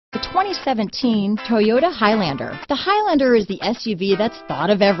2017 Toyota Highlander. The Highlander is the SUV that's thought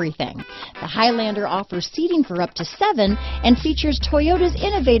of everything. The Highlander offers seating for up to 7 and features Toyota's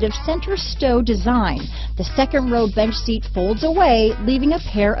innovative center stow design. The second row bench seat folds away, leaving a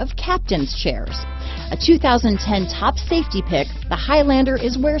pair of captain's chairs. A 2010 top safety pick, the Highlander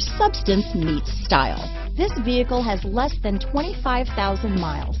is where substance meets style. This vehicle has less than 25,000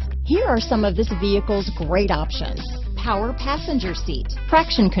 miles. Here are some of this vehicle's great options: power passenger seat,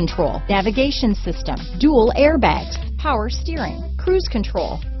 traction control, navigation system, dual airbags, power steering, cruise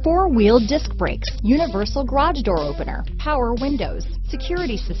control, 4-wheel disc brakes, universal garage door opener, power windows,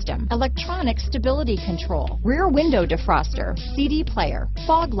 security system, electronic stability control, rear window defroster, CD player,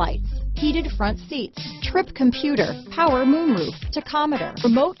 fog lights, heated front seats, trip computer, power moonroof, tachometer,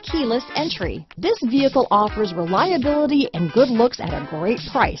 remote keyless entry. This vehicle offers reliability and good looks at a great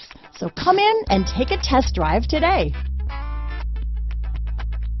price. So come in and take a test drive today.